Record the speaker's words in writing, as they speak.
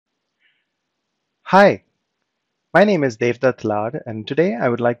Hi, my name is Devdutt Lad, and today I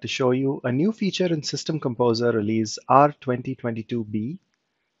would like to show you a new feature in System Composer Release R2022B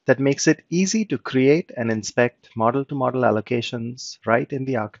that makes it easy to create and inspect model-to-model allocations right in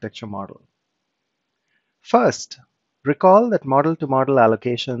the architecture model. First, recall that model-to-model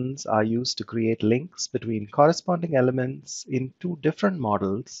allocations are used to create links between corresponding elements in two different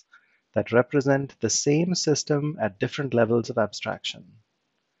models that represent the same system at different levels of abstraction.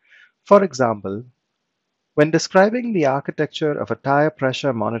 For example, when describing the architecture of a tire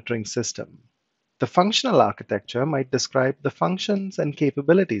pressure monitoring system, the functional architecture might describe the functions and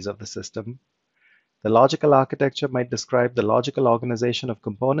capabilities of the system. The logical architecture might describe the logical organization of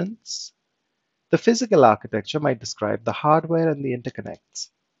components. The physical architecture might describe the hardware and the interconnects.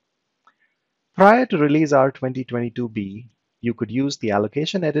 Prior to release R2022B, you could use the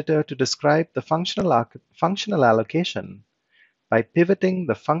allocation editor to describe the functional allocation by pivoting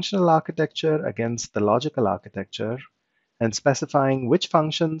the functional architecture against the logical architecture and specifying which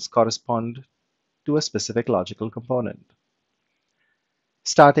functions correspond to a specific logical component.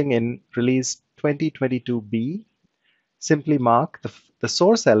 Starting in release 2022B, simply mark the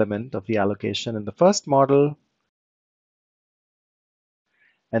source element of the allocation in the first model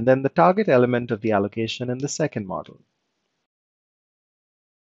and then the target element of the allocation in the second model.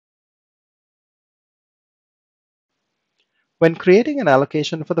 When creating an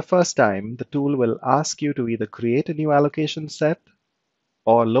allocation for the first time, the tool will ask you to either create a new allocation set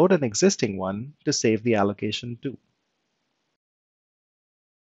or load an existing one to save the allocation to.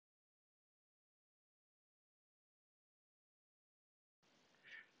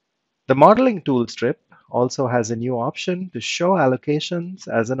 The modeling tool strip also has a new option to show allocations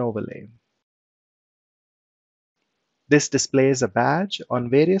as an overlay. This displays a badge on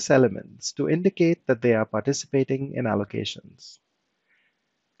various elements to indicate that they are participating in allocations.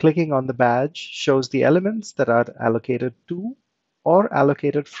 Clicking on the badge shows the elements that are allocated to or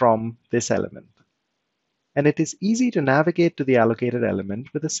allocated from this element. And it is easy to navigate to the allocated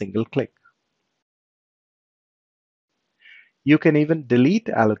element with a single click. You can even delete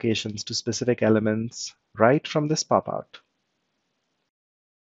allocations to specific elements right from this pop-out.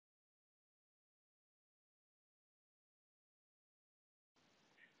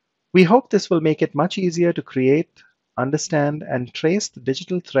 We hope this will make it much easier to create, understand, and trace the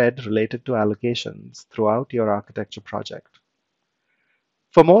digital thread related to allocations throughout your architecture project.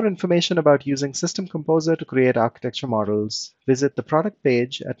 For more information about using System Composer to create architecture models, visit the product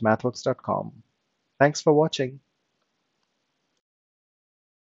page at mathworks.com. Thanks for watching.